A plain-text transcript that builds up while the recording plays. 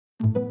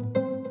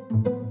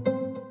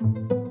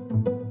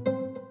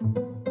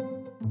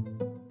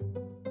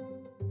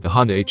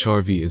Honda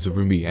HRV is a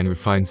roomy and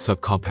refined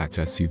subcompact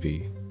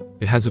SUV.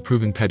 It has a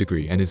proven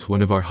pedigree and is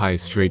one of our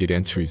highest rated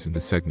entries in the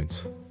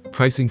segment.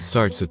 Pricing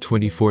starts at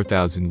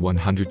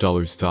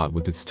 $24,100.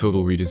 With its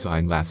total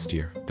redesign last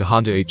year, the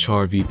Honda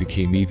HRV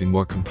became even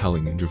more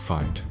compelling and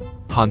refined.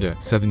 Honda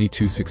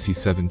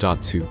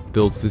 7267.2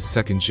 builds this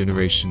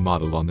second-generation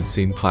model on the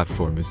same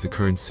platform as the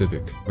current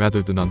Civic,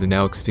 rather than on the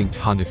now-extinct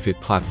Honda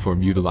Fit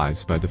platform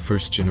utilized by the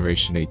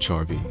first-generation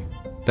HRV.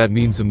 That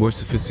means a more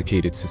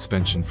sophisticated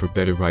suspension for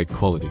better ride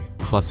quality,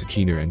 plus a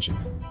keener engine.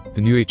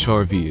 The new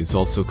HRV is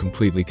also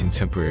completely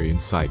contemporary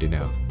inside and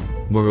out.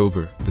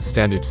 Moreover, the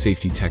standard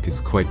safety tech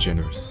is quite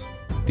generous.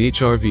 The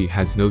HRV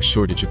has no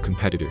shortage of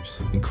competitors,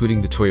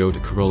 including the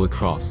Toyota Corolla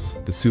Cross,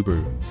 the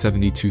Subaru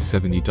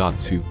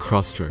 7270.2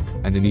 Crosstrek,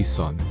 and the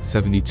Nissan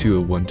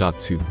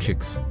 7201.2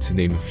 Kicks, to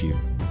name a few.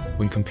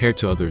 When compared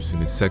to others in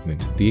this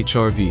segment, the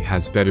HRV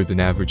has better than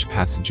average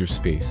passenger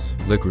space,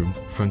 legroom,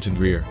 front and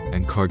rear,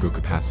 and cargo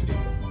capacity.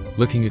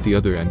 Looking at the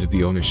other end of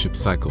the ownership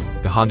cycle,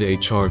 the Honda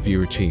HRV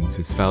retains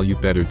its value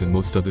better than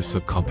most other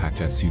subcompact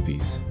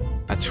SUVs.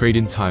 At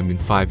trade-in time in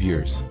 5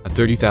 years, a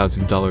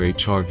 $30,000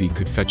 HRV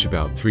could fetch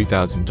about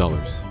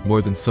 $3,000,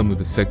 more than some of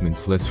the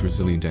segment's less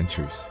resilient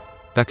entries.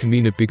 That can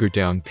mean a bigger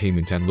down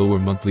payment and lower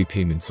monthly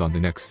payments on the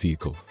next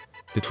vehicle.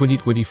 The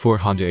 2024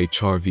 Honda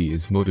HRV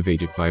is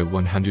motivated by a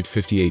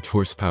 158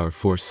 horsepower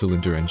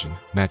 4-cylinder engine,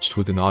 matched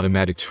with an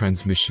automatic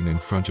transmission and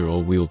front or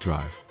all-wheel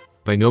drive.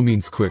 By no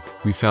means quick,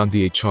 we found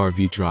the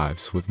HRV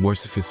drives with more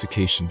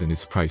sophistication than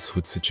its price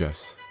would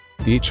suggest.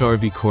 The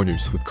HRV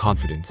corners with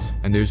confidence,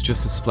 and there's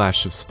just a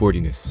splash of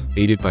sportiness,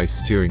 aided by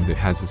steering that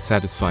has a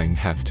satisfying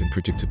heft and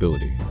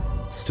predictability.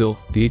 Still,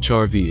 the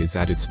HRV is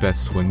at its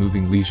best when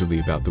moving leisurely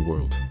about the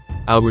world.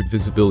 Outward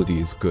visibility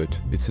is good,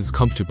 it's as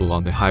comfortable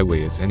on the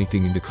highway as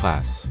anything in the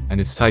class,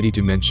 and its tidy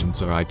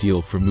dimensions are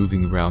ideal for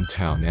moving around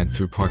town and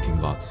through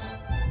parking lots.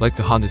 Like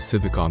the Honda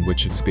Civic on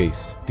which it's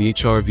based, the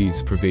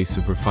HRV's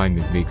pervasive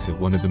refinement makes it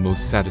one of the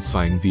most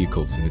satisfying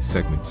vehicles in its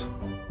segment.